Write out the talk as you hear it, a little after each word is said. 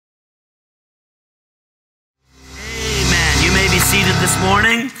this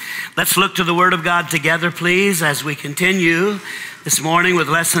morning. Let's look to the Word of God together, please, as we continue this morning with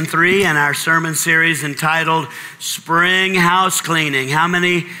Lesson 3 in our sermon series entitled Spring House Cleaning. How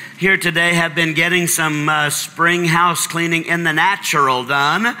many here today have been getting some spring house cleaning in the natural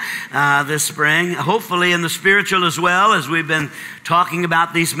done this spring? Hopefully in the spiritual as well, as we've been talking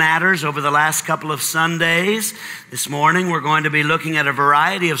about these matters over the last couple of Sundays. This morning we're going to be looking at a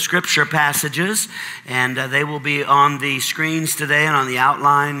variety of scripture passages, and they will be on the screens today and on the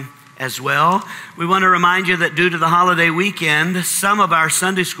outline as well. We want to remind you that due to the holiday weekend, some of our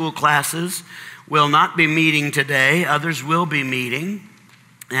Sunday school classes will not be meeting today. Others will be meeting.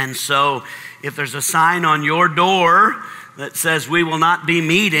 And so if there's a sign on your door that says we will not be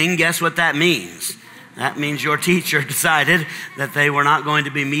meeting, guess what that means? That means your teacher decided that they were not going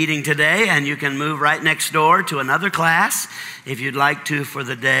to be meeting today, and you can move right next door to another class if you'd like to for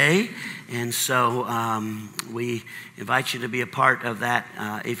the day. And so we invite you to be a part of that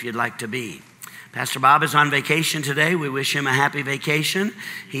if you'd like to be. Pastor Bob is on vacation today. We wish him a happy vacation.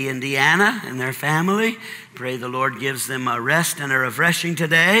 He and Deanna and their family. Pray the Lord gives them a rest and a refreshing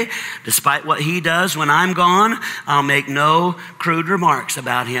today. Despite what he does when I'm gone, I'll make no crude remarks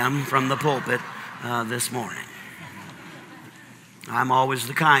about him from the pulpit this morning. I'm always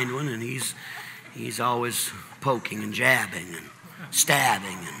the kind one, and he's always poking and jabbing and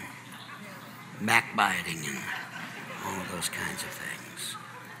stabbing and backbiting and all those kinds of things.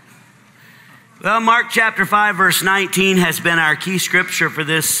 Well, Mark chapter 5, verse 19 has been our key scripture for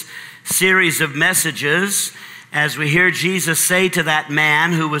this series of messages, as we hear Jesus say to that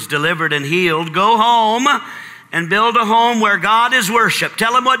man who was delivered and healed, "Go home and build a home where God is worshiped."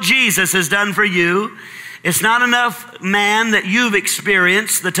 Tell him what Jesus has done for you. It's not enough, man, that you've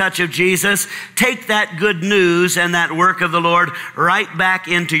experienced the touch of Jesus. Take that good news and that work of the Lord right back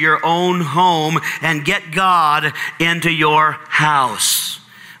into your own home and get God into your house.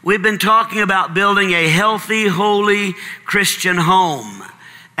 We've been talking about building a healthy, holy Christian home.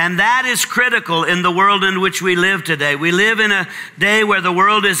 And that is critical in the world in which we live today. We live in a day where the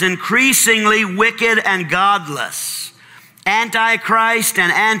world is increasingly wicked and godless, anti-Christ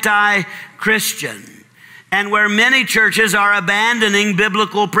and anti-Christian, and where many churches are abandoning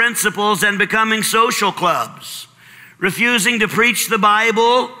biblical principles and becoming social clubs, refusing to preach the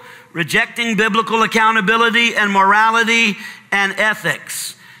Bible, rejecting biblical accountability and morality and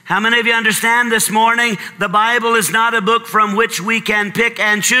ethics. How many of you understand this morning the Bible is not a book from which we can pick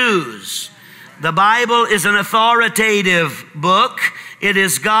and choose? The Bible is an authoritative book. It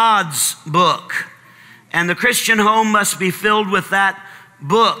is God's book. And the Christian home must be filled with that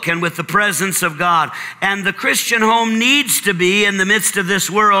book and with the presence of God. And the Christian home needs to be, in the midst of this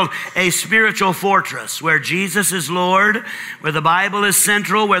world, a spiritual fortress where Jesus is Lord, where the Bible is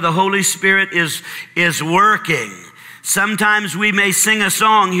central, where the Holy Spirit is working. Sometimes we may sing a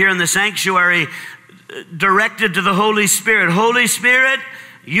song here in the sanctuary directed to the Holy Spirit. Holy Spirit,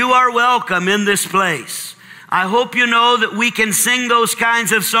 you are welcome in this place. I hope you know that we can sing those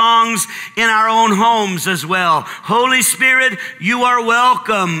kinds of songs in our own homes as well. Holy Spirit, you are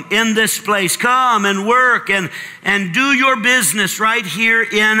welcome in this place. Come and work and do your business right here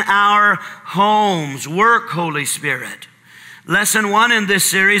in our homes. Work, Holy Spirit. Lesson 1 in this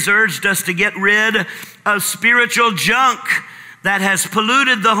series urged us to get rid of spiritual junk that has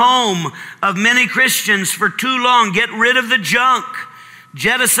polluted the home of many Christians for too long. Get rid of the junk.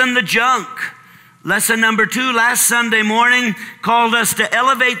 Jettison the junk. Lesson number 2 last Sunday morning called us to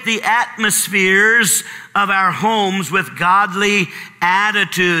elevate the atmospheres of our homes with godly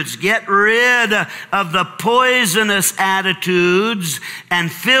attitudes. Get rid of the poisonous attitudes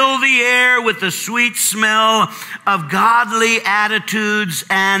and fill the air with the sweet smell of godly attitudes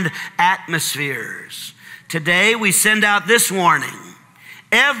and atmospheres. Today we send out this warning.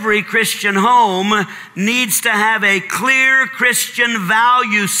 Every Christian home needs to have a clear Christian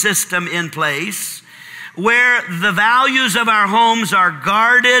value system in place where the values of our homes are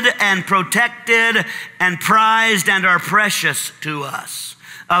guarded and protected and prized and are precious to us.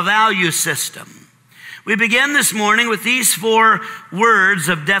 A value system. We begin this morning with these 4 words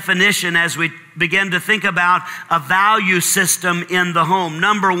of definition as we begin to think about a value system in the home.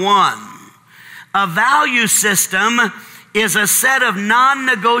 Number 1, a value system is a set of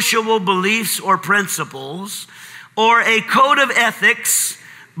non-negotiable beliefs or principles or a code of ethics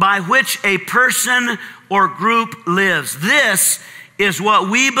by which a person or group lives. This is what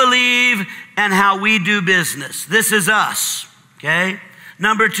we believe and how we do business. This is us, okay?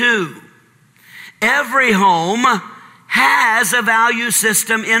 Number 2, every home has a value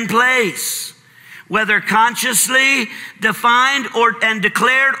system in place, whether consciously defined and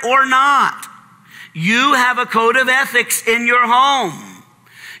declared or not. You have a code of ethics in your home.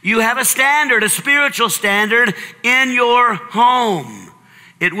 You have a standard, a spiritual standard in your home.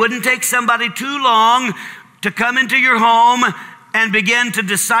 It wouldn't take somebody too long to come into your home and begin to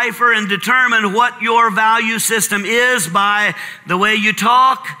decipher and determine what your value system is by the way you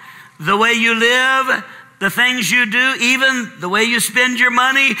talk, the way you live, the things you do, even the way you spend your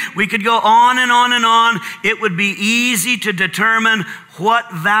money. We could go on and on and on. It would be easy to determine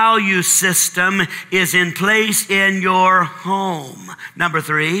what value system is in place in your home. Number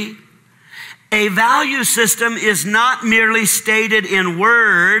 3, a value system is not merely stated in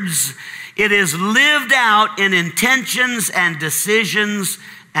words. It is lived out in intentions and decisions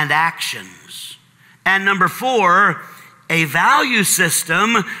and actions. And number 4, a value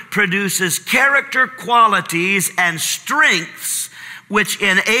system produces character qualities and strengths which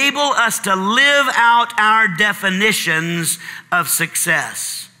enable us to live out our definitions of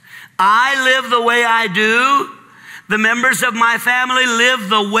success. I live the way I do. The members of my family live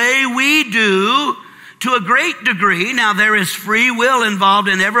the way we do to a great degree. Now, there is free will involved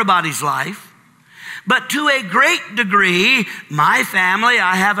in everybody's life. But to a great degree, my family,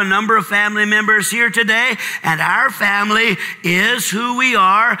 I have a number of family members here today, and our family is who we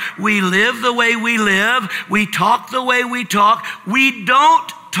are. We live the way we live. We talk the way we talk. We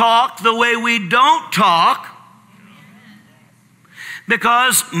don't talk the way we don't talk.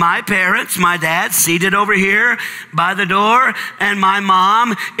 Because my parents, my dad seated over here by the door, and my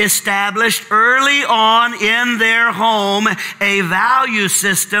mom established early on in their home a value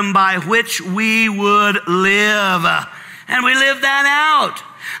system by which we would live. And we lived that out.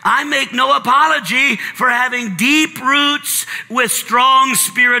 I make no apology for having deep roots with strong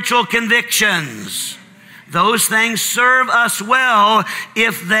spiritual convictions. Those things serve us well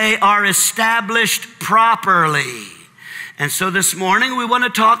if they are established properly. And so this morning we want to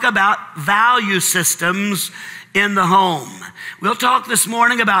talk about value systems in the home. We'll talk this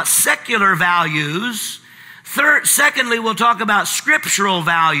morning about secular values. Secondly, we'll talk about scriptural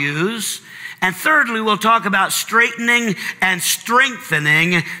values. And thirdly, we'll talk about straightening and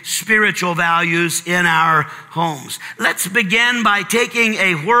strengthening spiritual values in our homes. Let's begin by taking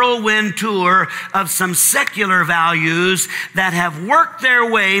a whirlwind tour of some secular values that have worked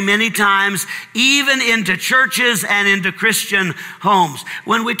their way many times even into churches and into Christian homes.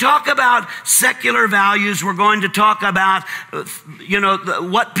 When we talk about secular values, we're going to talk about,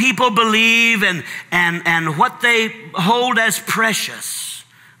 what people believe and what they hold as precious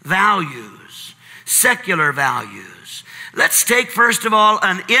values. Secular values. Let's take, first of all,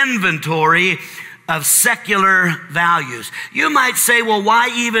 an inventory of secular values. You might say, well, why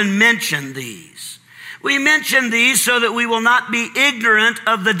even mention these? We mention these so that we will not be ignorant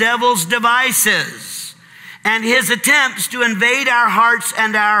of the devil's devices and his attempts to invade our hearts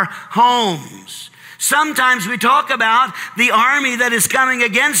and our homes. Sometimes we talk about the army that is coming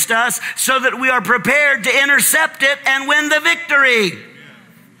against us so that we are prepared to intercept it and win the victory.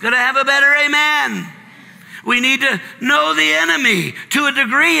 Could I have a better amen? We need to know the enemy to a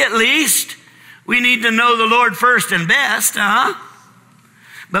degree at least. We need to know the Lord first and best,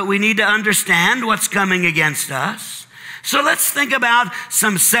 But we need to understand what's coming against us. So let's think about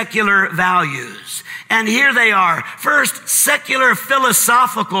some secular values. And here they are. First, secular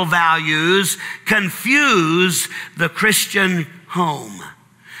philosophical values confuse the Christian home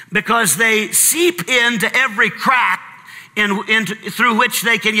because they seep into every crack through which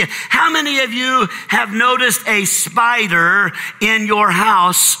they can get. How many of you have noticed a spider in your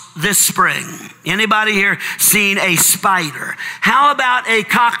house this spring? Anybody here seen a spider? How about a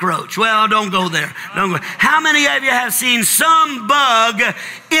cockroach? Well, don't go there. Don't go. How many of you have seen some bug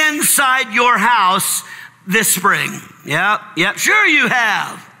inside your house this spring? Yep, sure you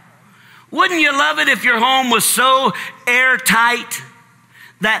have. Wouldn't you love it if your home was so airtight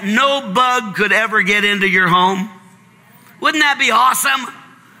that no bug could ever get into your home? Wouldn't that be awesome?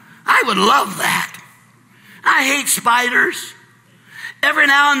 I would love that. I hate spiders. Every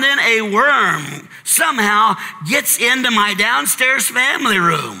now and then a worm somehow gets into my downstairs family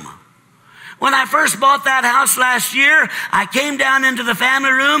room. When I first bought that house last year, I came down into the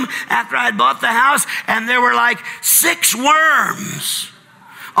family room after I'd bought the house, and there were like 6 worms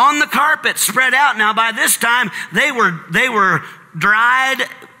on the carpet spread out. Now by this time they were dried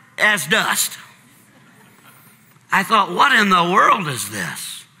as dust. I thought, what in the world is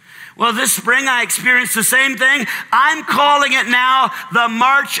this? Well, this spring I experienced the same thing. I'm calling it now the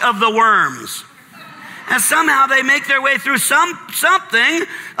March of the Worms. And somehow they make their way through something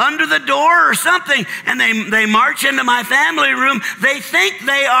under the door or something, and they march into my family room. They think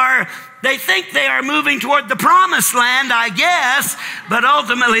they are They think they are moving toward the promised land, I guess, but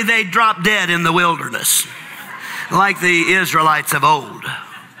ultimately they drop dead in the wilderness, like the Israelites of old.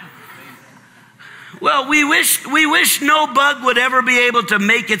 Well, we wish no bug would ever be able to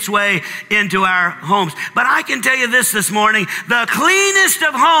make its way into our homes. But I can tell you this morning, the cleanest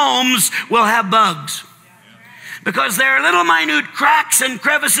of homes will have bugs. Because there are little minute cracks and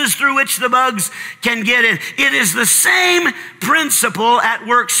crevices through which the bugs can get in. It is the same principle at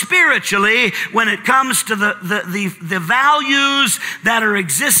work spiritually when it comes to the values that are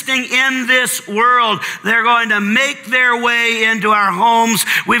existing in this world. They're going to make their way into our homes.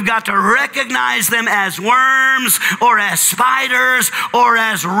 We've got to recognize them as worms or as spiders or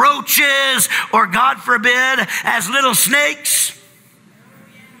as roaches or, God forbid, as little snakes.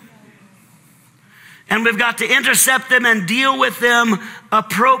 And we've got to intercept them and deal with them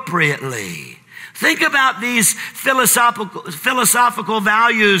appropriately. Think about these philosophical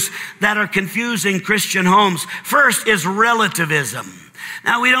values that are confusing Christian homes. First is relativism.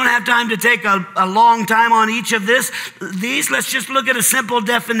 Now, we don't have time to take a long time on each of these. Let's just look at a simple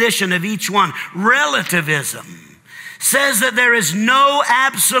definition of each one. Relativism says that there is no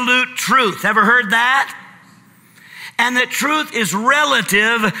absolute truth. Ever heard that? And that truth is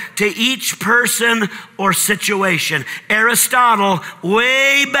relative to each person or situation. Aristotle,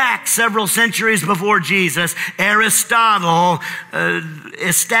 way back several centuries before Jesus, Aristotle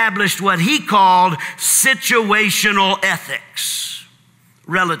established what he called situational ethics,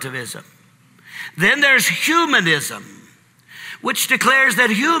 relativism. Then there's humanism, which declares that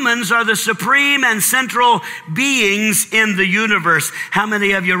humans are the supreme and central beings in the universe. How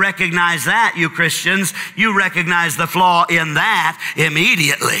many of you recognize that, you Christians? You recognize the flaw in that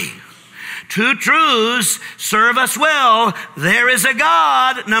immediately. Two truths serve us well. There is a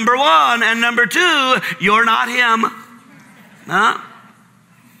God, number one, and number two, you're not him. Huh?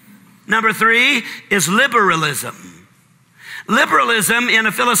 Number three is liberalism. Liberalism, in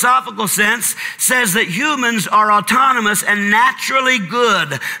a philosophical sense, says that humans are autonomous and naturally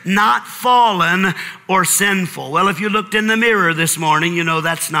good, not fallen or sinful. Well, if you looked in the mirror this morning, you know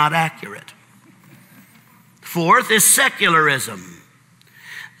that's not accurate. Fourth is secularism.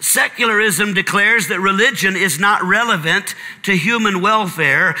 Secularism declares that religion is not relevant to human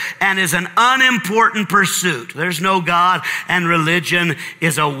welfare and is an unimportant pursuit. There's no God, and religion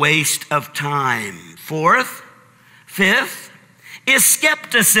is a waste of time. Fifth is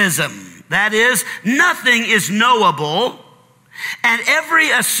skepticism. That is, nothing is knowable, and every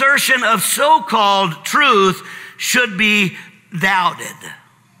assertion of so-called truth should be doubted.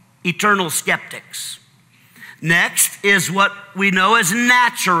 Eternal skeptics. Next is what we know as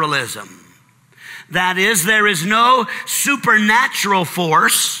naturalism. That is, there is no supernatural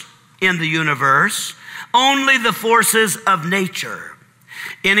force in the universe, only the forces of nature.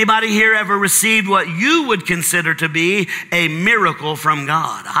 Anybody here ever received what you would consider to be a miracle from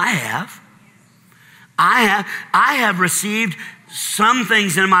God? I have. I have received some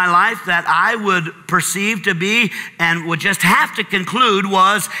things in my life that I would perceive to be and would just have to conclude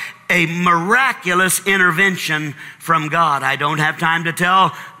was a miraculous intervention from God. I don't have time to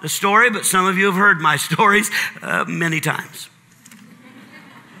tell the story, but some of you have heard my stories many times.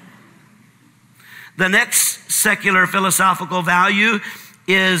 The next secular philosophical value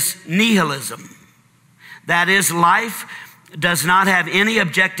is nihilism. That is, life does not have any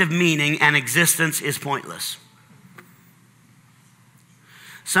objective meaning and existence is pointless.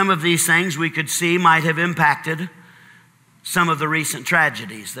 Some of these things we could see might have impacted some of the recent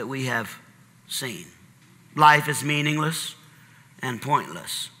tragedies that we have seen. Life is meaningless and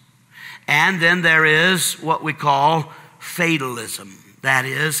pointless. And then there is what we call fatalism. That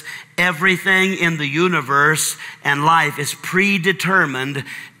is, everything in the universe and life is predetermined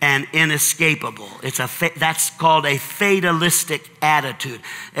and inescapable. That's called a fatalistic attitude.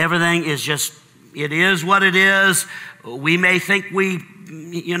 Everything is just, it is what it is. We may think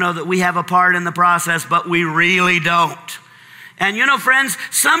that we have a part in the process, but we really don't. And friends,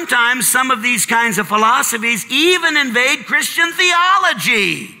 sometimes some of these kinds of philosophies even invade Christian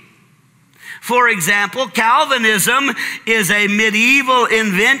theology. For example, Calvinism is a medieval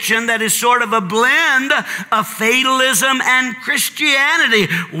invention that is sort of a blend of fatalism and Christianity,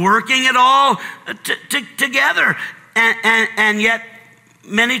 working it all together. And yet,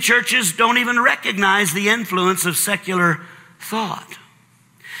 many churches don't even recognize the influence of secular thought.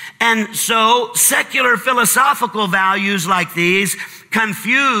 And so, secular philosophical values like these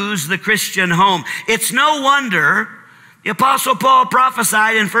confuse the Christian home. It's no wonder the Apostle Paul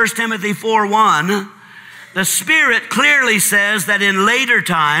prophesied in 1 Timothy 4:1, the Spirit clearly says that in later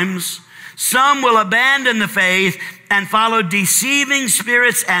times, Some will abandon the faith and follow deceiving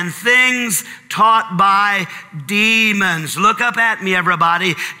spirits and things taught by demons. Look up at me,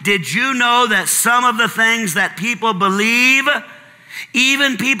 everybody. Did you know that some of the things that people believe,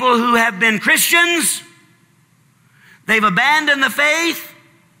 even people who have been Christians, they've abandoned the faith?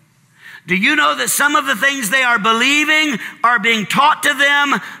 Do you know that some of the things they are believing are being taught to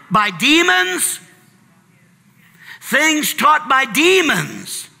them by demons? Things taught by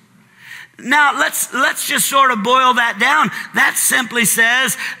demons. Now, let's just sort of boil that down. That simply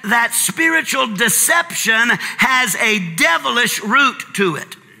says that spiritual deception has a devilish root to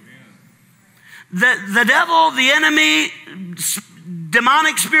it. The devil, the enemy,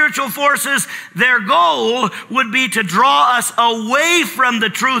 demonic spiritual forces, their goal would be to draw us away from the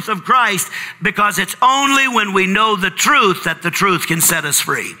truth of Christ, because it's only when we know the truth that the truth can set us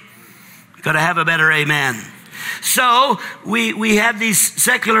free. Could I have a better amen? So we have these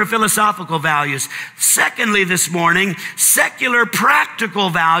secular philosophical values. Secondly, this morning, secular practical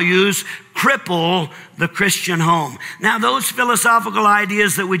values cripple the Christian home. Now, those philosophical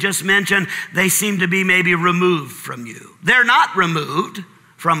ideas that we just mentioned, they seem to be maybe removed from you. They're not removed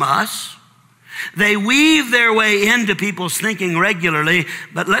from us. They weave their way into people's thinking regularly,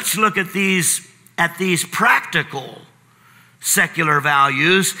 but let's look at these practical secular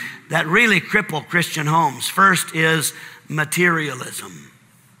values that really cripple Christian homes. First is materialism.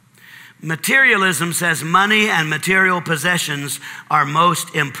 Materialism says money and material possessions are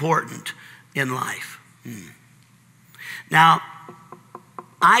most important in life. Now,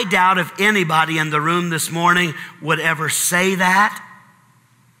 I doubt if anybody in the room this morning would ever say that,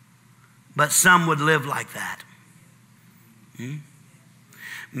 but some would live like that.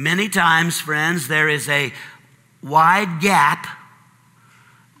 Many times, friends, there is a wide gap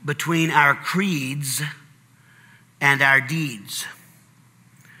between our creeds and our deeds.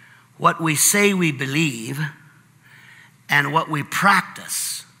 What we say we believe and what we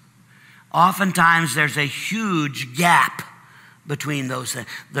practice. Oftentimes there's a huge gap between those things.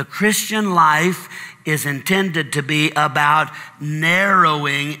 The Christian life is intended to be about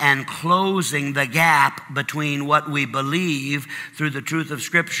narrowing and closing the gap between what we believe through the truth of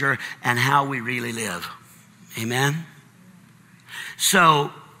Scripture and how we really live. Amen?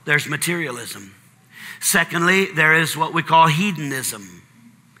 So there's materialism. Secondly, there is what we call hedonism.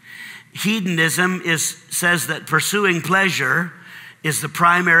 Hedonism says that pursuing pleasure is the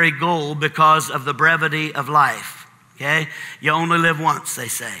primary goal because of the brevity of life. Okay? You only live once, they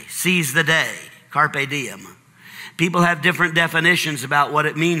say. Seize the day. Carpe diem. People have different definitions about what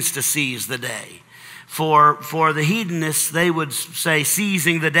it means to seize the day. For the hedonists, they would say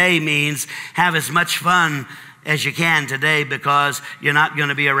seizing the day means have as much fun as you can today because you're not going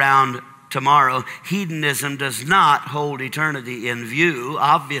to be around tomorrow. Hedonism does not hold eternity in view.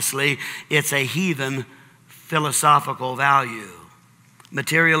 Obviously, it's a heathen philosophical value.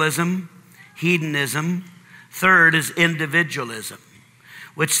 Materialism, hedonism. Third is individualism,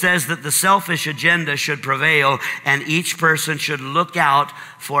 which says that the selfish agenda should prevail and each person should look out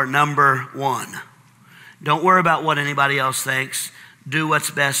for number one. Don't worry about what anybody else thinks. Do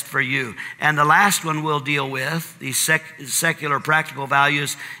what's best for you. And the last one we'll deal with, these secular practical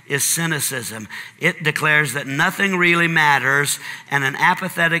values, is cynicism. It declares that nothing really matters and an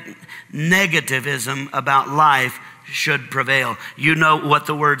apathetic negativism about life should prevail. You know what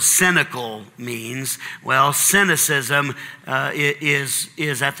the word cynical means. Well, cynicism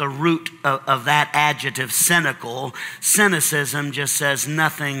is at the root of that adjective, cynical. Cynicism just says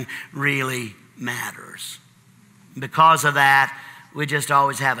nothing really matters. Because of that, we just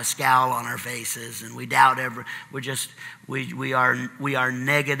always have a scowl on our faces, and we doubt we are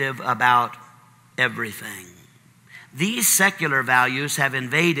negative about everything. These secular values have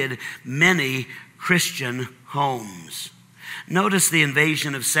invaded many Christian homes. Notice the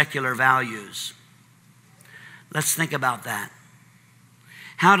invasion of secular values. Let's think about that.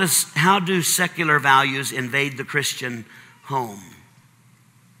 How do secular values invade the Christian home?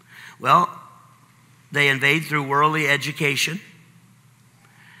 Well, they invade through worldly education,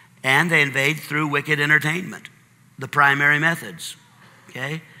 and they invade through wicked entertainment, the primary methods.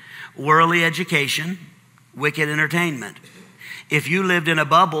 Okay? Worldly education, wicked entertainment. If you lived in a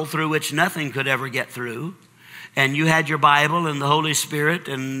bubble through which nothing could ever get through, and you had your Bible and the Holy Spirit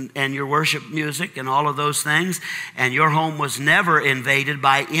and your worship music and all of those things, and your home was never invaded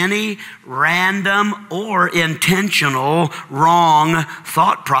by any random or intentional wrong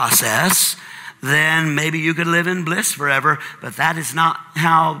thought process, then maybe you could live in bliss forever, but that is not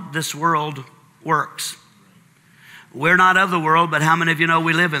how this world works. We're not of the world, but how many of you know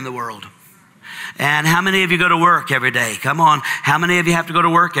we live in the world? And how many of you go to work every day? Come on. How many of you have to go to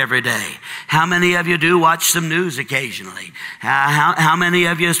work every day? How many of you do watch some news occasionally? How many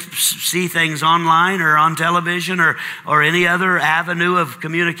of you see things online or on television or any other avenue of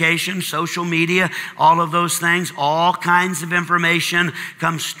communication, social media, all of those things? All kinds of information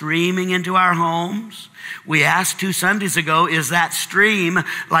comes streaming into our homes. We asked 2 Sundays ago, is that stream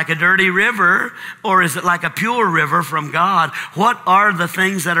like a dirty river or is it like a pure river from God? What are the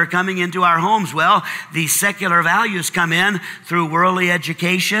things that are coming into our homes? Well, these secular values come in through worldly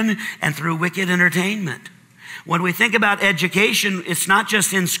education and through wicked entertainment. When we think about education, it's not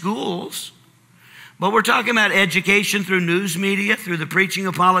just in schools, but we're talking about education through news media, through the preaching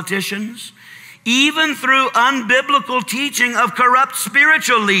of politicians, even through unbiblical teaching of corrupt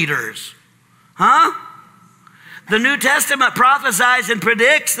spiritual leaders. The New Testament prophesies and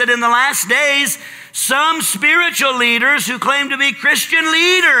predicts that in the last days, some spiritual leaders who claim to be Christian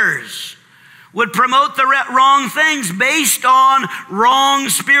leaders would promote the wrong things based on wrong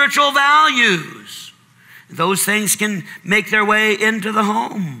spiritual values. Those things can make their way into the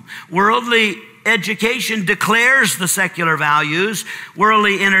home. Worldly education declares the secular values.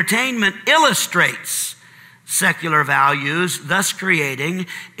 Worldly entertainment illustrates secular values, thus creating,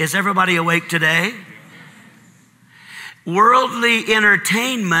 is everybody awake today? Worldly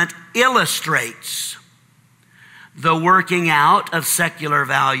entertainment illustrates the working out of secular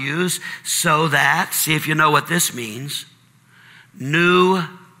values so that, see if you know what this means, new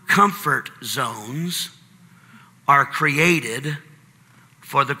comfort zones are created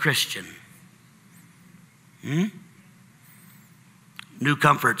for the Christian. New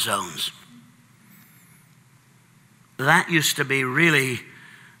comfort zones. That used to be really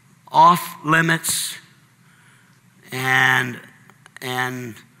off limits and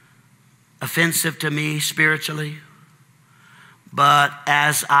offensive to me spiritually. But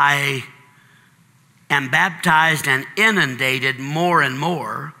as I am baptized and inundated more and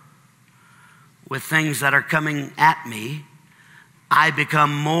more with things that are coming at me, I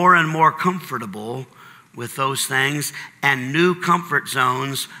become more and more comfortable with those things, and new comfort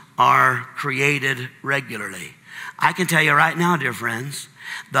zones are created regularly. I can tell you right now, dear friends,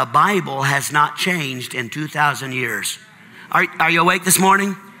 the Bible has not changed in 2,000 years. Are you awake this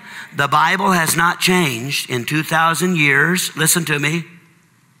morning? The Bible has not changed in 2,000 years. Listen to me.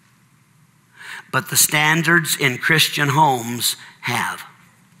 But the standards in Christian homes have.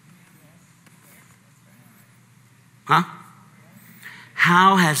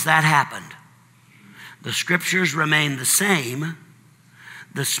 How has that happened? The scriptures remain the same.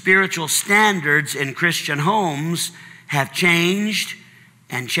 The spiritual standards in Christian homes have changed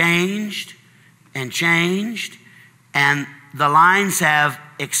and changed and changed, and the lines have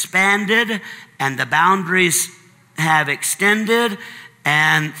expanded and the boundaries have extended,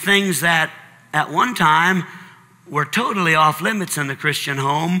 and things that at one time were totally off limits in the Christian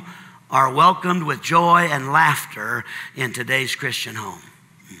home are welcomed with joy and laughter in today's Christian home.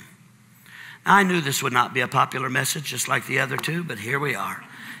 Now, I knew this would not be a popular message just like the other two, but here we are.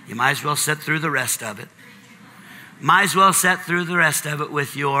 You might as well sit through the rest of it. Might as well sit through the rest of it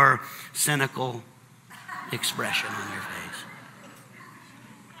with your cynical expression on your face.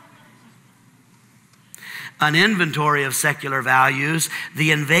 An inventory of secular values, the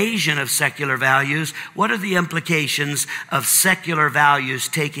invasion of secular values. What are the implications of secular values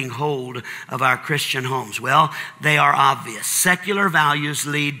taking hold of our Christian homes? Well, they are obvious. Secular values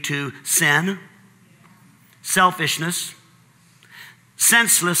lead to sin, selfishness,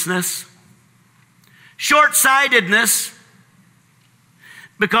 senselessness, short-sightedness,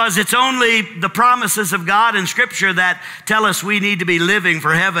 because it's only the promises of God in Scripture that tell us we need to be living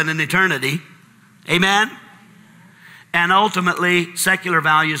for heaven and eternity. Amen? And ultimately, secular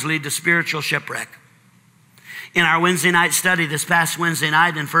values lead to spiritual shipwreck. In our Wednesday night study this past Wednesday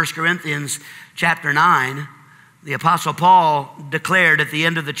night in 1 Corinthians chapter 9, the Apostle Paul declared at the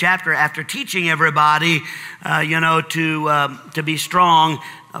end of the chapter, after teaching everybody, to be strong,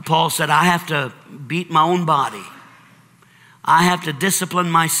 Paul said, I have to beat my own body. I have to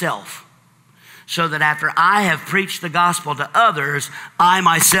discipline myself so that after I have preached the gospel to others, I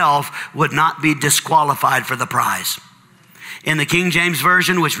myself would not be disqualified for the prize. In the King James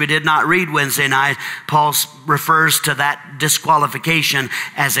Version, which we did not read Wednesday night, Paul refers to that disqualification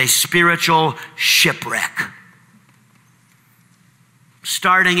as a spiritual shipwreck.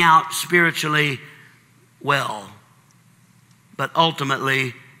 Starting out spiritually well, but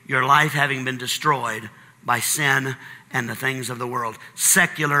ultimately your life having been destroyed by sin and the things of the world.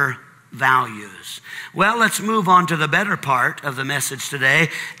 Secular values. Well, let's move on to the better part of the message today,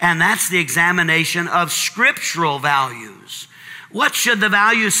 and that's the examination of scriptural values. What should the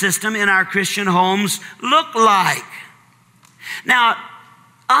value system in our Christian homes look like? Now,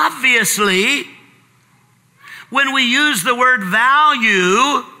 obviously, when we use the word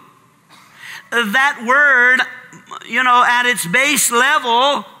value, that word, at its base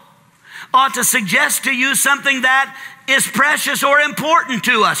level ought to suggest to you something that is precious or important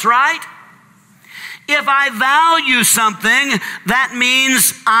to us, right? If I value something, that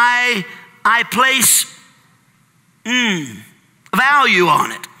means I place value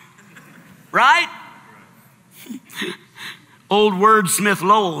on it, right? Old wordsmith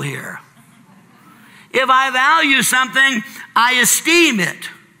Lowell here. If I value something, I esteem it.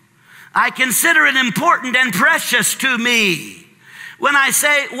 I consider it important and precious to me. When I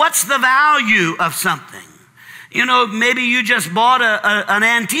say, what's the value of something? Maybe you just bought an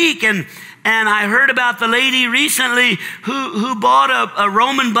antique, and I heard about the lady recently who bought a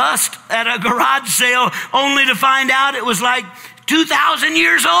Roman bust at a garage sale only to find out it was like 2,000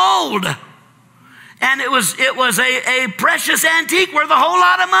 years old. And it was a precious antique worth a whole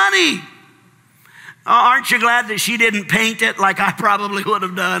lot of money. Aren't you glad that she didn't paint it like I probably would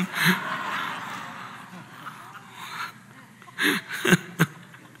have done?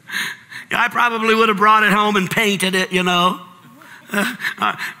 I probably would have brought it home and painted it,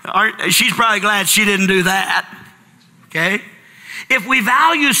 She's probably glad she didn't do that, okay? If we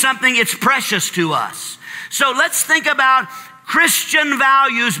value something, it's precious to us. So let's think about Christian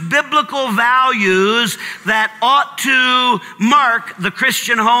values, biblical values that ought to mark the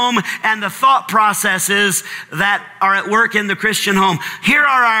Christian home and the thought processes that are at work in the Christian home. Here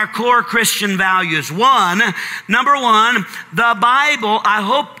are our core Christian values. Number one, the Bible.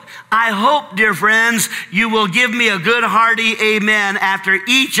 I hope, dear friends, you will give me a good hearty amen after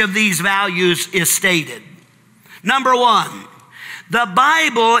each of these values is stated. Number one, the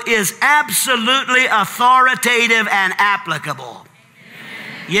Bible is absolutely authoritative and applicable.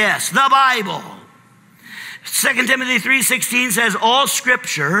 Amen. Yes, the Bible. 2 Timothy 3:16 says, all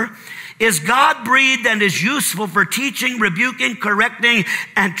Scripture is God-breathed and is useful for teaching, rebuking, correcting,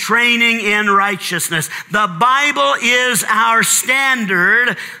 and training in righteousness. The Bible is our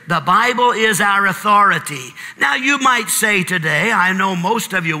standard. The Bible is our authority. Now, you might say today, I know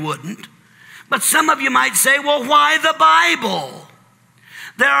most of you wouldn't, but some of you might say, well, why the Bible?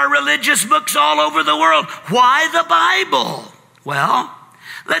 There are religious books all over the world. Why the Bible? Well,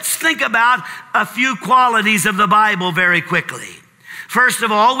 let's think about a few qualities of the Bible very quickly. First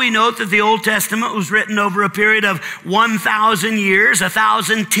of all, we note that the Old Testament was written over a period of 1,000 years,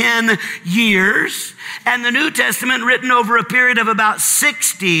 1,010 years, and the New Testament written over a period of about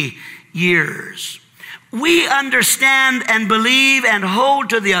 60 years. We understand and believe and hold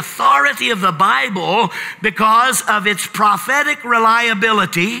to the authority of the Bible because of its prophetic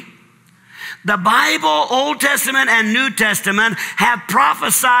reliability. The Bible, Old Testament and New Testament, have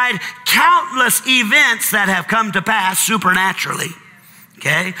prophesied countless events that have come to pass supernaturally.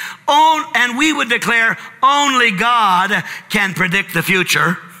 Okay? And we would declare only God can predict the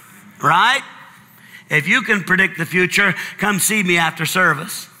future, right? If you can predict the future, come see me after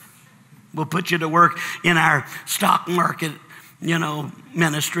service. We'll put you to work in our stock market,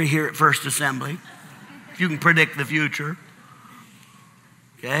 ministry here at First Assembly. If you can predict the future.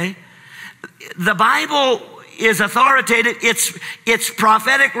 Okay? The Bible is authoritative. Its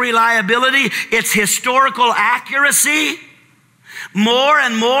prophetic reliability, its historical accuracy. More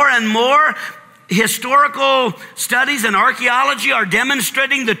and more and more historical studies and archaeology are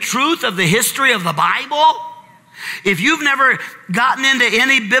demonstrating the truth of the history of the Bible. If you've never gotten into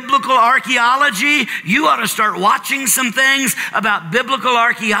any biblical archaeology, you ought to start watching some things about biblical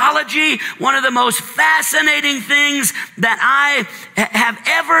archaeology. One of the most fascinating things that I have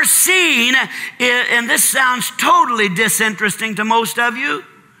ever seen, and this sounds totally disinteresting to most of you,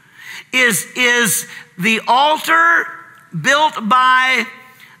 is the altar built by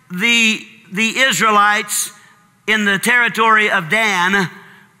the Israelites in the territory of Dan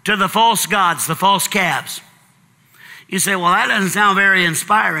to the false gods, the false calves. You say, well, that doesn't sound very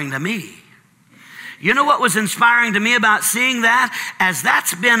inspiring to me. You know what was inspiring to me about seeing that? As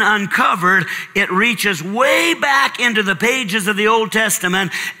that's been uncovered, it reaches way back into the pages of the Old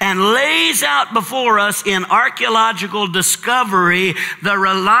Testament and lays out before us in archaeological discovery the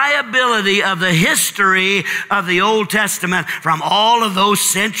reliability of the history of the Old Testament from all of those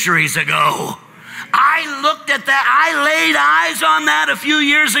centuries ago. I looked at that. I laid eyes on that a few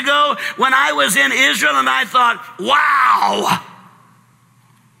years ago when I was in Israel, and I thought, wow.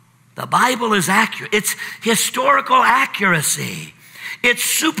 The Bible is accurate. It's historical accuracy. It's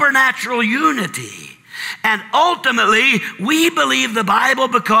supernatural unity. And ultimately, we believe the Bible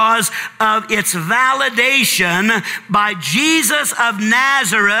because of its validation by Jesus of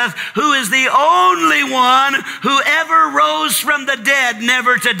Nazareth, who is the only one who ever rose from the dead,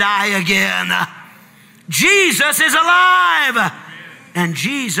 never to die again. Jesus is alive. And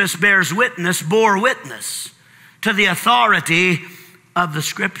Jesus bore witness to the authority of the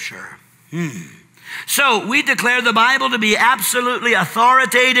Scripture. So we declare the Bible to be absolutely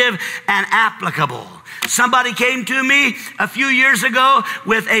authoritative and applicable. Somebody came to me a few years ago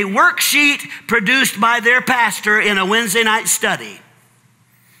with a worksheet produced by their pastor in a Wednesday night study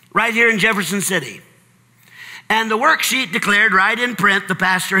right here in Jefferson City. And the worksheet declared right in print, the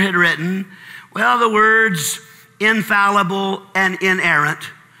pastor had written, well, the words infallible and inerrant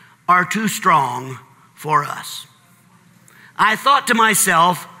are too strong for us. I thought to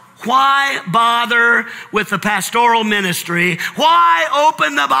myself, why bother with the pastoral ministry? Why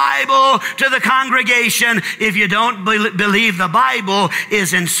open the Bible to the congregation if you don't believe the Bible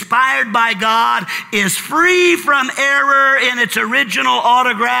is inspired by God, is free from error in its original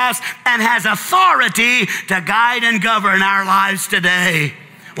autographs, and has authority to guide and govern our lives today?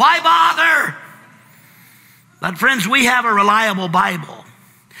 Why bother? But friends, we have a reliable Bible.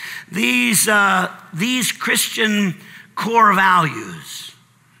 These Christian core values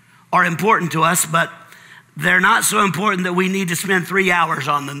are important to us, but they're not so important that we need to spend 3 hours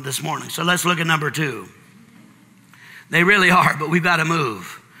on them this morning. So let's look at number 2. They really are, but we've got to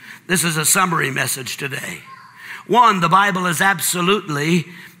move. This is a summary message today. 1, the Bible is absolutely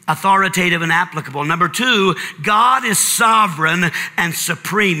authoritative and applicable. Number 2, God is sovereign and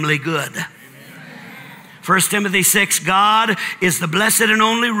supremely good. 1 Timothy 6, God is the blessed and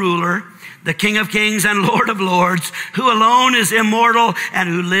only ruler, the King of kings and Lord of lords, who alone is immortal and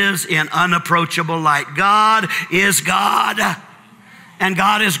who lives in unapproachable light. God is God, and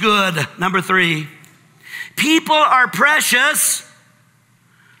God is good. Number 3, people are precious,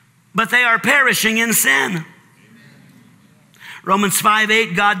 but they are perishing in sin. Romans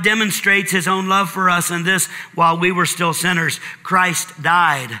 5:8, God demonstrates his own love for us in this: while we were still sinners, Christ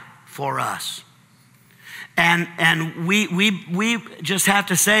died for us. And we just have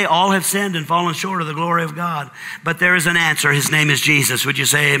to say, all have sinned and fallen short of the glory of God. But there is an answer. His name is Jesus. Would you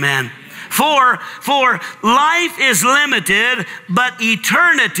say amen? 4, life is limited, but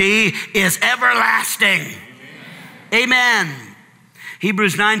eternity is everlasting. Amen.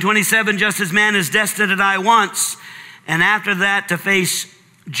 Hebrews 9:27, just as man is destined to die once, and after that to face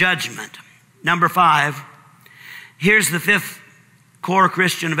judgment. Number 5, here's the 5th core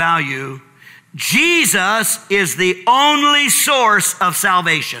Christian value. Jesus is the only source of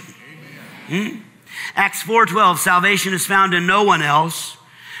salvation. Acts 4:12, salvation is found in no one else,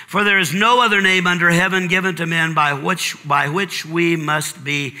 for there is no other name under heaven given to men by which we must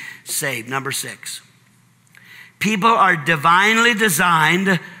be saved. Number 6, people are divinely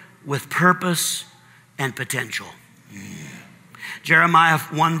designed with purpose and potential. Jeremiah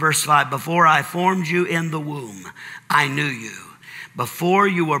 1:5, before I formed you in the womb, I knew you. Before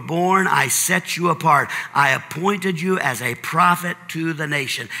you were born, I set you apart. I appointed you as a prophet to the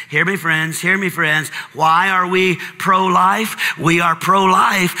nation. Hear me, friends. Hear me, friends. Why are we pro-life? We are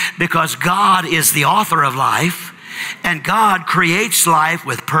pro-life because God is the author of life, and God creates life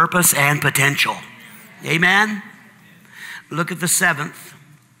with purpose and potential. Amen? Look at the 7th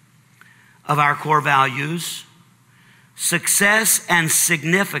of our core values. Success and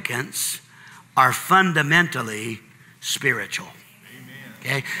significance are fundamentally spiritual.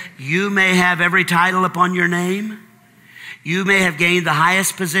 Okay? You may have every title upon your name. You may have gained the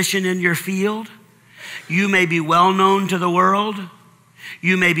highest position in your field. You may be well known to the world.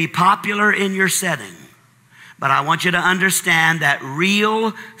 You may be popular in your setting. But I want you to understand that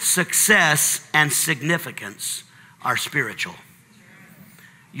real success and significance are spiritual.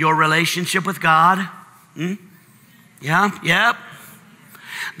 Your relationship with God. Yep.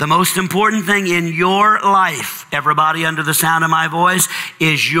 The most important thing in your life, everybody under the sound of my voice,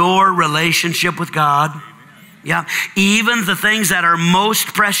 is your relationship with God. Yeah. Even the things that are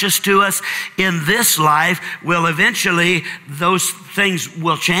most precious to us in this life will eventually, those things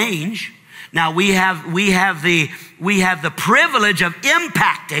will change. Now we have the privilege of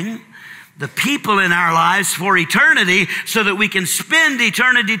impacting the people in our lives for eternity so that we can spend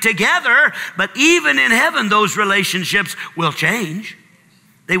eternity together. But even in heaven, those relationships will change.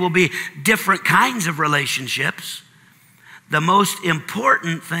 They will be different kinds of relationships. The most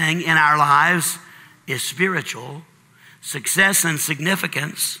important thing in our lives is spiritual. Success and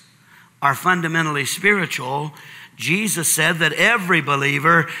significance are fundamentally spiritual. Jesus said that every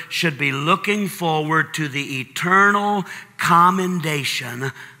believer should be looking forward to the eternal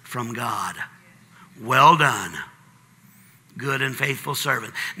commendation from God. Well done, good and faithful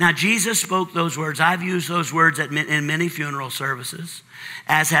servant. Now, Jesus spoke those words. I've used those words in many funeral services,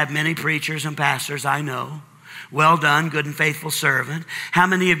 as have many preachers and pastors I know. Well done, good and faithful servant. How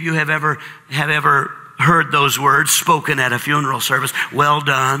many of you have ever heard those words spoken at a funeral service? Well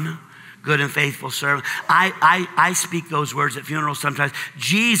done, good and faithful servant. I speak those words at funerals sometimes.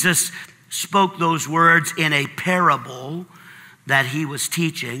 Jesus spoke those words in a parable that he was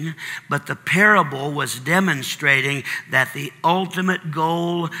teaching, but the parable was demonstrating that the ultimate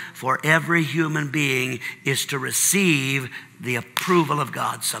goal for every human being is to receive the approval of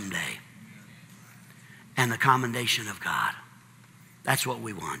God someday and the commendation of God. That's what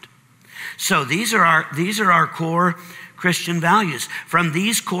we want. So these are our core Christian values. From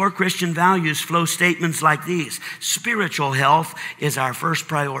these core Christian values flow statements like these. Spiritual health is our first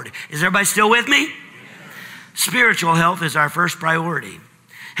priority. Is everybody still with me? Spiritual health is our first priority.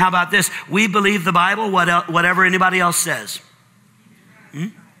 How about this? We believe the Bible, whatever anybody else says.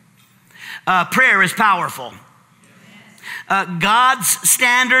 Prayer is powerful. God's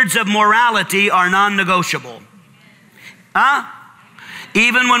standards of morality are non-negotiable.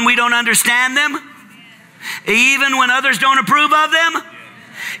 Even when we don't understand them, even when others don't approve of them,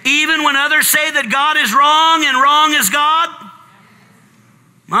 even when others say that God is wrong and wrong is God.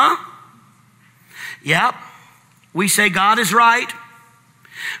 Yep. We say God is right.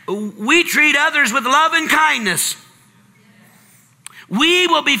 We treat others with love and kindness. We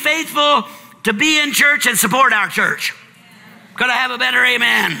will be faithful to be in church and support our church. Could I have a better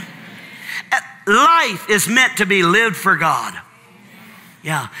amen? Life is meant to be lived for God.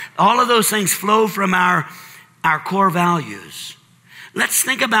 Yeah, all of those things flow from our core values. Let's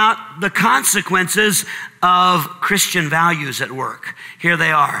think about the consequences of Christian values at work. Here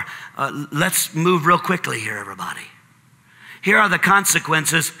they are. Let's move real quickly here, everybody. Here are the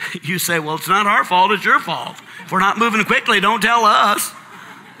consequences. You say, well, it's not our fault, it's your fault. If we're not moving quickly, don't tell us.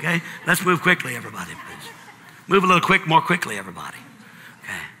 Okay, let's move quickly, everybody, please. Move a little more quickly, everybody.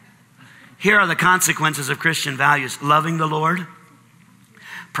 Okay. Here are the consequences of Christian values. Loving the Lord,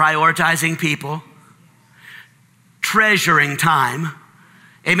 prioritizing people, treasuring time,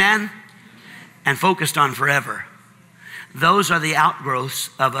 amen, and focused on forever. Those are the outgrowths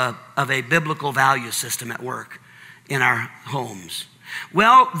of a biblical value system at work in our homes.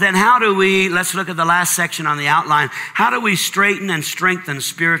 Well, then let's look at the last section on the outline. How do we straighten and strengthen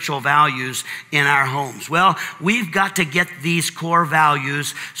spiritual values in our homes? Well, we've got to get these core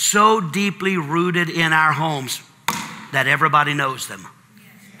values so deeply rooted in our homes that everybody knows them.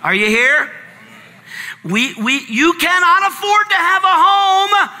 Are you here? You cannot afford to have a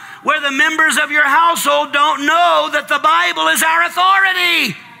home where the members of your household don't know that the Bible is our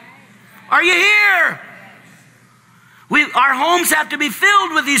authority. Are you here? Our homes have to be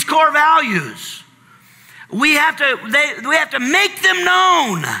filled with these core values. We have to make them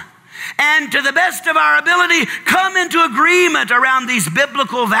known, and to the best of our ability, come into agreement around these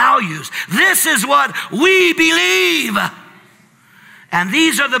biblical values. This is what we believe. And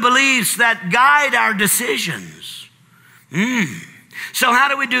these are the beliefs that guide our decisions. So how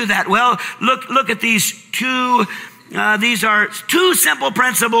do we do that? Well, look at these two. These are two simple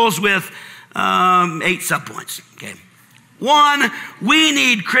principles with 8 subpoints. Okay. 1, we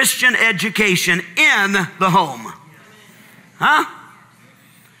need Christian education in the home.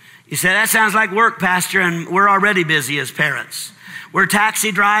 You say, that sounds like work, Pastor, and we're already busy as parents. We're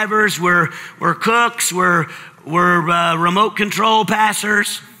taxi drivers, we're cooks, we're remote control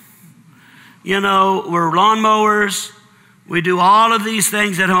passers, we're lawnmowers. We do all of these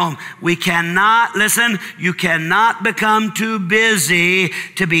things at home. You cannot become too busy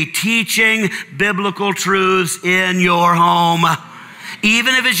to be teaching biblical truths in your home.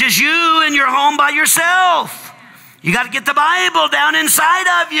 Even if it's just you in your home by yourself. You got to get the Bible down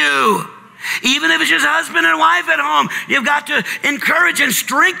inside of you. Even if it's just husband and wife at home, you've got to encourage and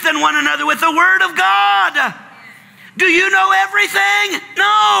strengthen one another with the Word of God. Do you know everything?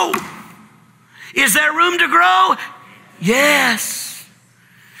 No. Is there room to grow? Yes.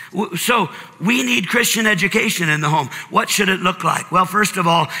 So we need Christian education in the home. What should it look like? Well, first of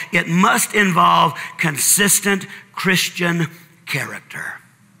all, it must involve consistent Christian character.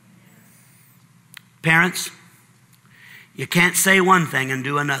 Parents, you can't say one thing and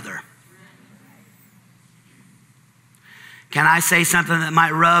do another. Can I say something that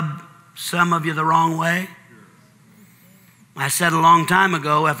might rub some of you the wrong way? I said a long time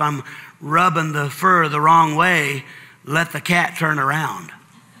ago, if I'm rubbing the fur the wrong way, let the cat turn around.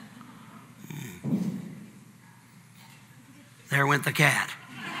 There went the cat.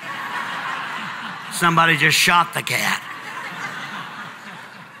 Somebody just shot the cat.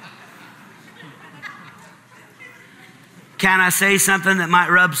 Can I say something that might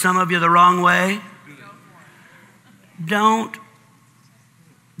rub some of you the wrong way? Don't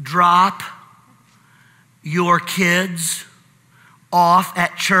drop your kids off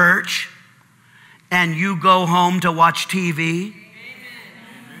at church and you go home to watch TV.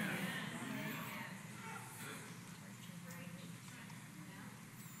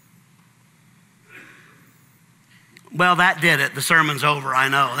 Well, that did it. The sermon's over, I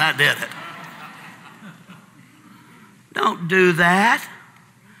know. That did it. Don't do that.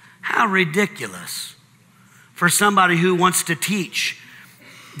 How ridiculous for somebody who wants to teach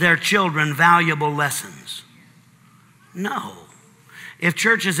their children valuable lessons. No. If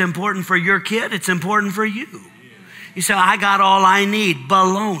church is important for your kid, it's important for you. You say, I got all I need.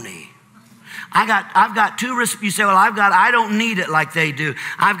 Baloney. I've got two, you say, well, I don't need it like they do.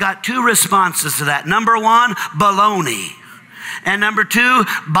 I've got two responses to that. Number one, baloney. And number two,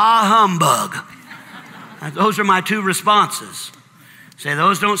 bah humbug. Those are my two responses. Say,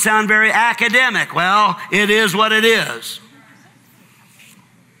 those don't sound very academic. Well, it is what it is.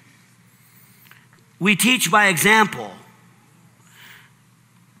 We teach by example.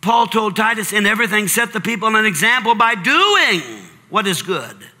 Paul told Titus, in everything set the people an example by doing what is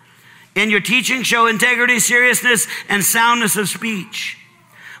good. In your teaching, show integrity, seriousness, and soundness of speech.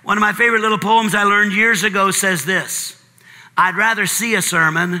 One of my favorite little poems I learned years ago says this: I'd rather see a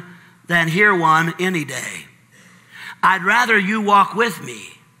sermon than hear one any day. I'd rather you walk with me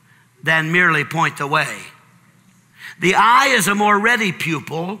than merely point the way. The eye is a more ready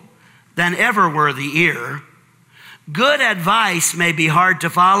pupil than ever were the ear. Good advice may be hard to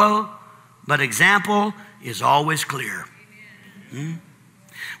follow, but example is always clear.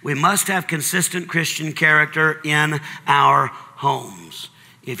 We must have consistent Christian character in our homes.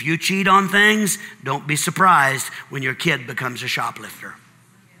 If you cheat on things, don't be surprised when your kid becomes a shoplifter.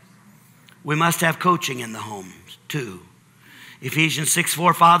 We must have coaching in the homes too. Ephesians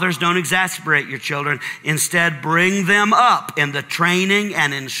 6:4, fathers, don't exasperate your children. Instead, bring them up in the training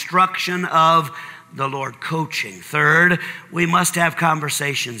and instruction of the Lord. Coaching. Third, we must have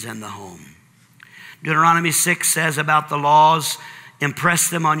conversations in the home. Deuteronomy 6 says about the laws, impress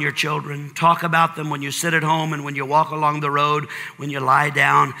them on your children. Talk about them when you sit at home and when you walk along the road, when you lie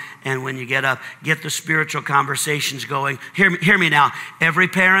down and when you get up. Get the spiritual conversations going. Hear me now. Every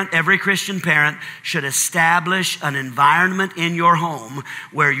parent, every Christian parent should establish an environment in your home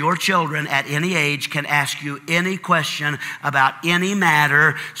where your children at any age can ask you any question about any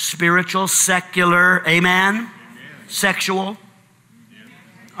matter, spiritual, secular, amen? Sexual.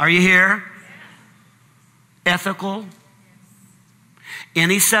 Are you here? Ethical.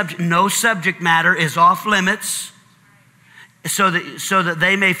 Any subject, no subject matter is off limits, so that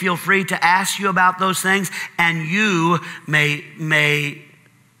they may feel free to ask you about those things, and you may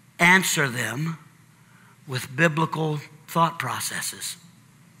answer them with biblical thought processes.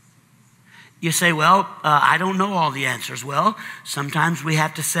 You say, well, I don't know all the answers. Well, sometimes we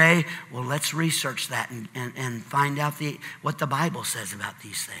have to say, well, let's research that and find out what the Bible says about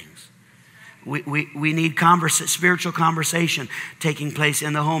these things. We need spiritual conversation taking place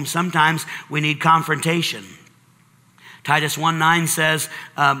in the home. Sometimes we need confrontation. Titus 1:9 says,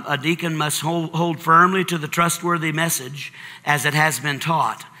 a deacon must hold firmly to the trustworthy message as it has been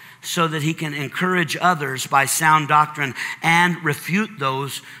taught, so that he can encourage others by sound doctrine and refute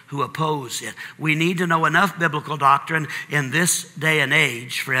those who oppose it. We need to know enough biblical doctrine in this day and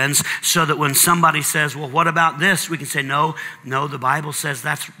age, friends, so that when somebody says, well, what about this? We can say, no, the Bible says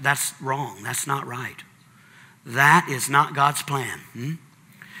that's wrong. That's not right. That is not God's plan.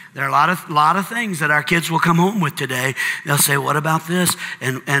 There are a lot of things that our kids will come home with today. They'll say, what about this?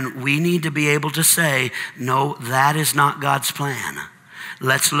 And we need to be able to say, no, that is not God's plan.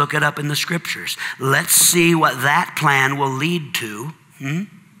 Let's look it up in the scriptures. Let's see what that plan will lead to.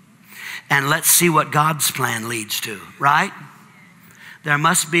 And let's see what God's plan leads to, right? There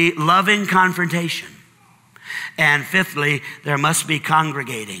must be loving confrontation. And fifthly, there must be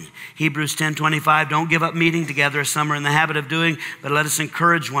congregating. Hebrews 10:25, don't give up meeting together as some are in the habit of doing, but let us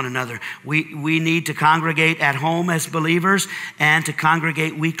encourage one another. We need to congregate at home as believers and to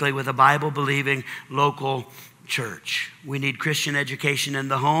congregate weekly with a Bible-believing local church. We need Christian education in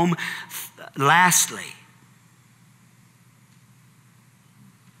the home. Lastly,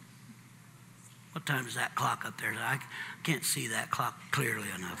 what time is that clock up there? I can't see that clock clearly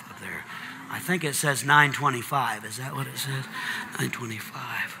enough up there. I think it says 9:25. Is that what it says?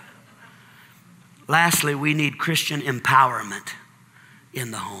 9:25. Lastly, we need Christian empowerment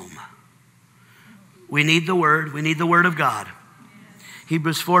in the home. We need the Word. We need the Word of God.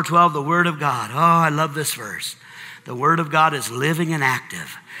 Hebrews 4:12, the Word of God. Oh, I love this verse. The Word of God is living and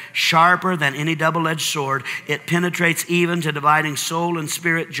active, sharper than any double-edged sword. It penetrates even to dividing soul and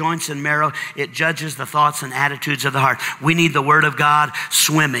spirit, joints and marrow. It judges the thoughts and attitudes of the heart. We need the Word of God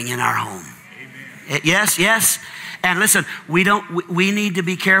swimming in our home. Amen. Yes, yes. And listen, we need to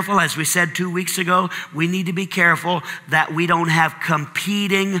be careful, as we said 2 weeks ago, we need to be careful that we don't have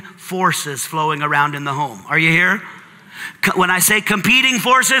competing forces flowing around in the home. Are you here? When I say competing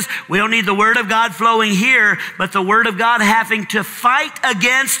forces, we don't need the Word of God flowing here, but the Word of God having to fight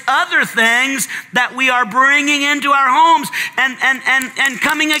against other things that we are bringing into our homes and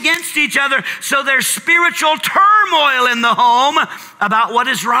coming against each other. So there's spiritual turmoil in the home about what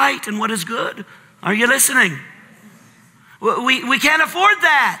is right and what is good. Are you listening? We can't afford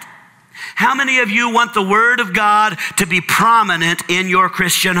that. How many of you want the Word of God to be prominent in your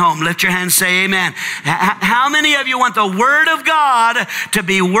Christian home? Lift your hand, say amen. How many of you want the Word of God to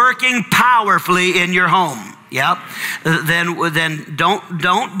be working powerfully in your home? Yep. Then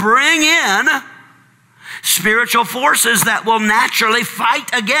don't bring in spiritual forces that will naturally fight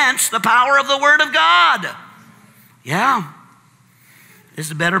against the power of the Word of God. Yeah. This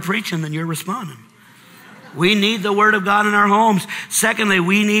is better preaching than you're responding. We need the Word of God in our homes. Secondly,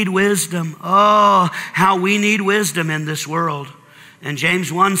 we need wisdom. Oh, how we need wisdom in this world. And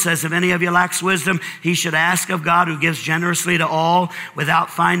James 1 says, if any of you lacks wisdom, he should ask of God, who gives generously to all without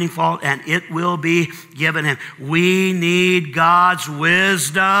finding fault, and it will be given him. We need God's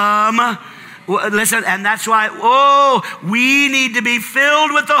wisdom. Listen, and that's why, we need to be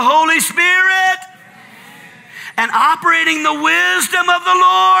filled with the Holy Spirit and operating the wisdom of the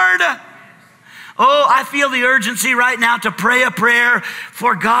Lord. Oh, I feel the urgency right now to pray a prayer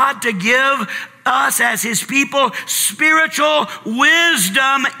for God to give us as his people spiritual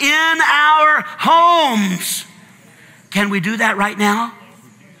wisdom in our homes. Can we do that right now?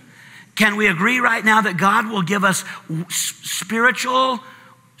 Can we agree right now that God will give us spiritual,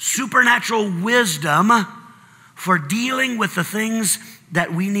 supernatural wisdom for dealing with the things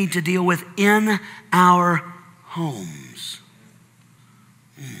that we need to deal with in our homes?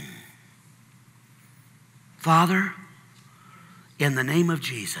 Father, in the name of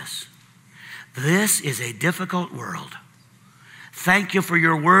Jesus, this is a difficult world. Thank you for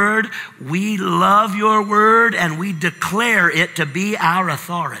your word. We love your word and we declare it to be our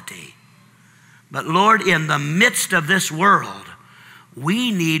authority. But Lord, in the midst of this world,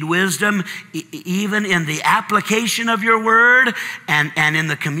 we need wisdom even in the application of your word and in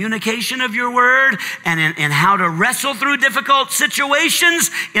the communication of your word and in how to wrestle through difficult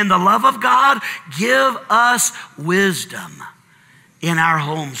situations in the love of God. Give us wisdom in our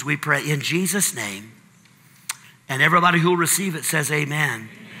homes, we pray, in Jesus' name. And everybody who will receive it says amen. Amen.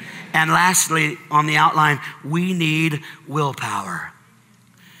 And lastly, on the outline, we need willpower.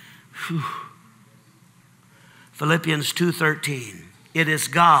 Whew. Philippians 2:13. It is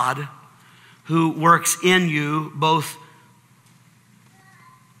God who works in you both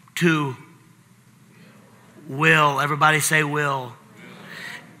to will. Everybody say will.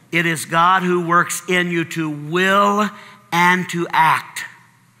 It is God who works in you to will and to act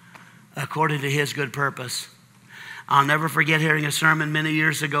according to his good purpose. I'll never forget hearing a sermon many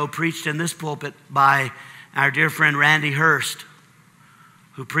years ago preached in this pulpit by our dear friend Randy Hurst,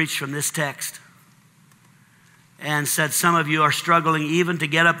 who preached from this text and said, some of you are struggling even to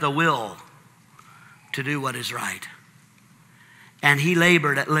get up the will to do what is right. And he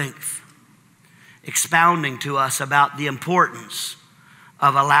labored at length, expounding to us about the importance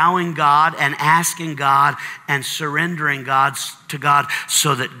of allowing God and asking God and surrendering to God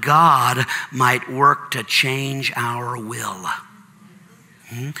so that God might work to change our will.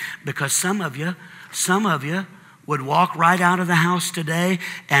 Because some of you would walk right out of the house today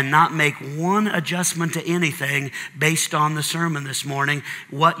and not make one adjustment to anything based on the sermon this morning.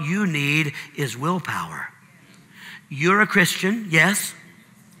 What you need is willpower. You're a Christian, yes?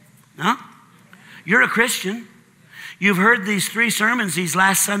 No? You're a Christian. You've heard these 3 sermons these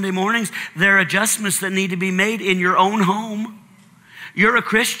last Sunday mornings. There are adjustments that need to be made in your own home. You're a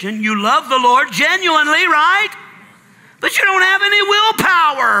Christian. You love the Lord genuinely, right? But you don't have any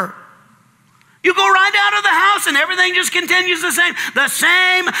willpower. You go right out of the house and everything just continues the same. The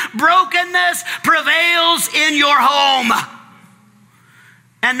same brokenness prevails in your home.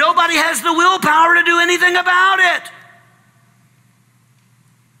 And nobody has the willpower to do anything about it.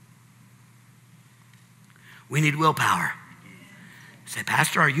 We need willpower. You say,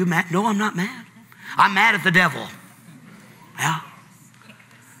 Pastor, are you mad? No, I'm not mad. I'm mad at the devil. Yeah.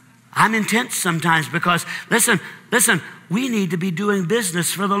 I'm intense sometimes because, listen, we need to be doing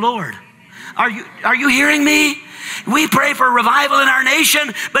business for the Lord. Are you hearing me? We pray for revival in our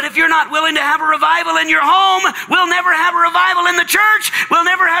nation, but if you're not willing to have a revival in your home, we'll never have a revival in the church. We'll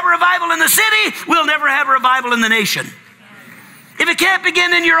never have a revival in the city. We'll never have a revival in the nation. If it can't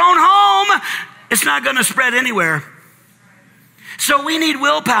begin in your own home, it's not going to spread anywhere. So we need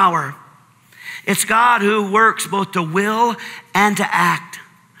willpower. It's God who works both to will and to act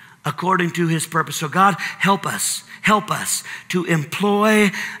according to his purpose. So God, help us to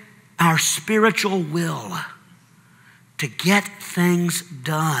employ our spiritual will to get things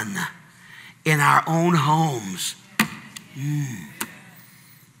done in our own homes.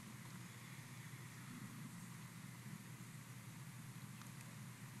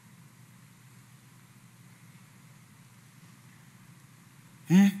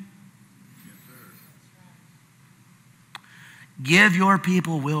 Give your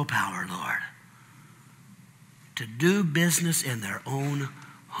people willpower, Lord, to do business in their own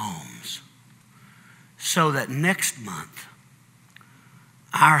homes, so that next month,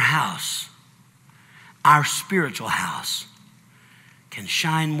 our house, our spiritual house, can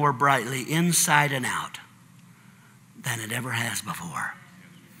shine more brightly inside and out than it ever has before.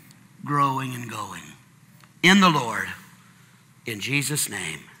 Growing and going. In the Lord, in Jesus'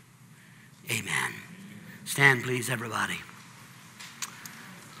 name, amen. Stand, please, everybody.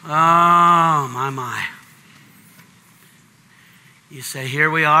 Oh, my. You say, here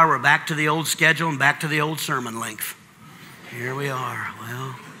we are, we're back to the old schedule and back to the old sermon length. Here we are.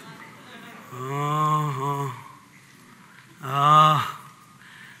 Well,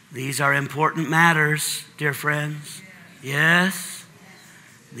 these are important matters, dear friends. Yes,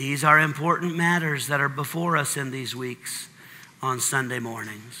 these are important matters that are before us in these weeks on Sunday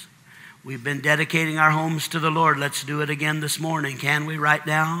mornings. We've been dedicating our homes to the Lord. Let's do it again this morning. Can we right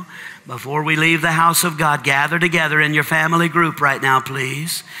now? Before we leave the house of God, gather together in your family group right now,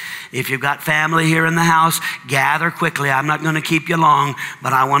 please. If you've got family here in the house, gather quickly. I'm not going to keep you long,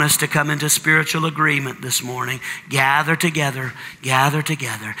 but I want us to come into spiritual agreement this morning. Gather together. Gather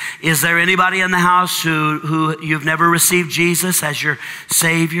together. Is there anybody in the house who you've never received Jesus as your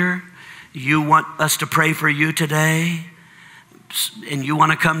Savior? You want us to pray for you today? And you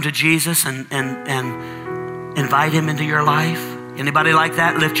want to come to Jesus and invite him into your life? Anybody like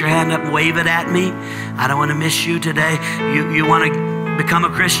that? Lift your hand up and wave it at me. I don't want to miss you today. You want to become a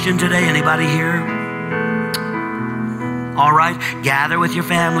Christian today? Anybody here? All right, gather with your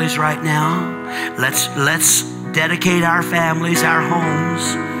families right now. Let's dedicate our families, our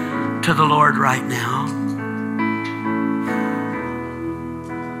homes to the Lord right now.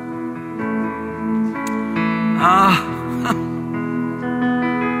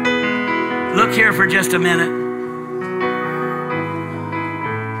 Look here for just a minute.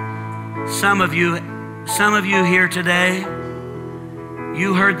 Some of you here today,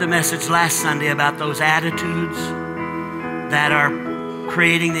 you heard the message last Sunday about those attitudes that are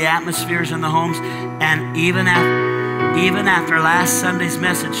creating the atmospheres in the homes. And even after last Sunday's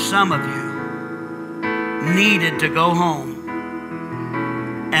message, some of you needed to go home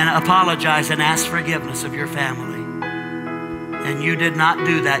and apologize and ask forgiveness of your family. And you did not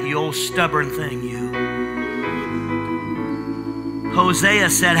do that, you old stubborn thing, you.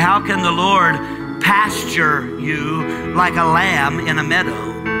 Hosea said, how can the Lord pasture you like a lamb in a meadow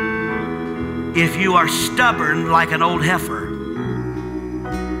if you are stubborn like an old heifer?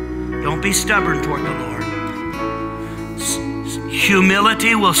 Don't be stubborn toward the Lord.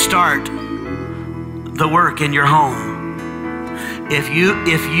 Humility will start the work in your home. If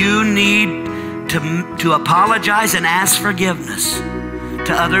you need to apologize and ask forgiveness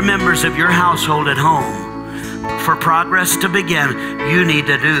to other members of your household at home for progress to begin, you need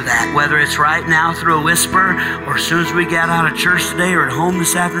to do that. Whether it's right now through a whisper or as soon as we get out of church today or at home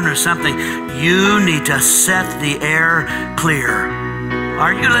this afternoon or something, you need to set the air clear.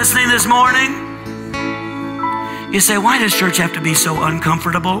 Are you listening this morning? You say, why does church have to be so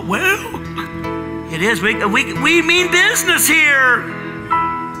uncomfortable? Well, it is. We mean business here.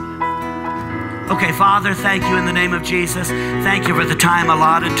 Okay, Father, thank you in the name of Jesus. Thank you for the time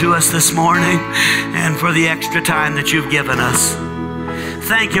allotted to us this morning and for the extra time that you've given us.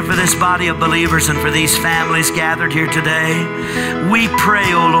 Thank you for this body of believers and for these families gathered here today. We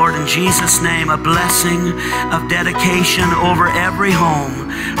pray, oh Lord, in Jesus' name, a blessing of dedication over every home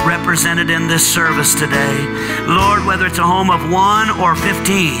represented in this service today. Lord, whether it's a home of 1 or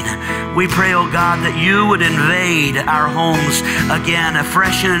 15, we pray, oh God, that you would invade our homes again,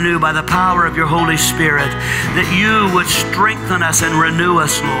 afresh and anew by the power of your Holy Spirit, that you would strengthen us and renew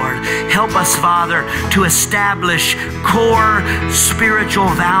us, Lord. Help us, Father, to establish core spiritual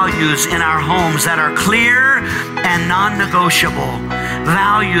values in our homes that are clear and non-negotiable.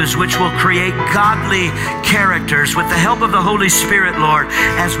 values which will create godly characters with the help of the Holy Spirit, Lord,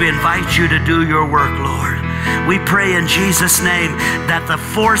 as we invite you to do your work, Lord. We pray in Jesus' name that the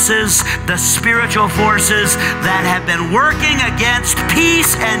forces, the spiritual forces that have been working against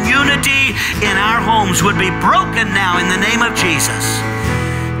peace and unity in our homes would be broken now in the name of Jesus,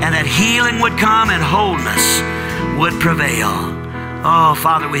 and that healing would come and wholeness would prevail. Oh,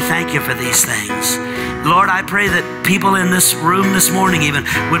 Father, we thank you for these things. Lord, I pray that people in this room this morning even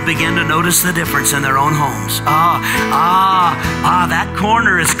would begin to notice the difference in their own homes. That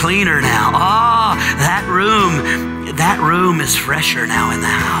corner is cleaner now. That room is fresher now in the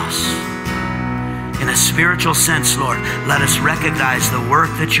house. In a spiritual sense, Lord, let us recognize the work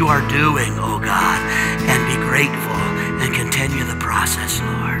that you are doing, oh God, and be grateful and continue the process,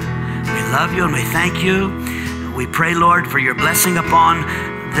 Lord. We love you and we thank you. We pray, Lord, for your blessing upon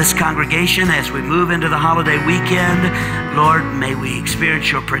this congregation as we move into the holiday weekend. Lord, may we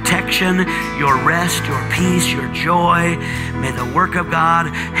experience your protection, your rest, your peace, your joy. May the work of God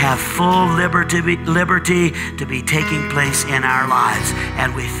have full liberty to be taking place in our lives.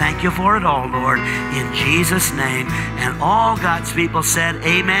 And we thank you for it all, Lord, in Jesus' name. And all God's people said,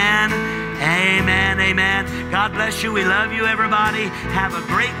 amen, amen, amen. God bless you. We love you, everybody. Have a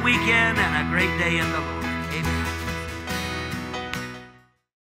great weekend and a great day in the Lord.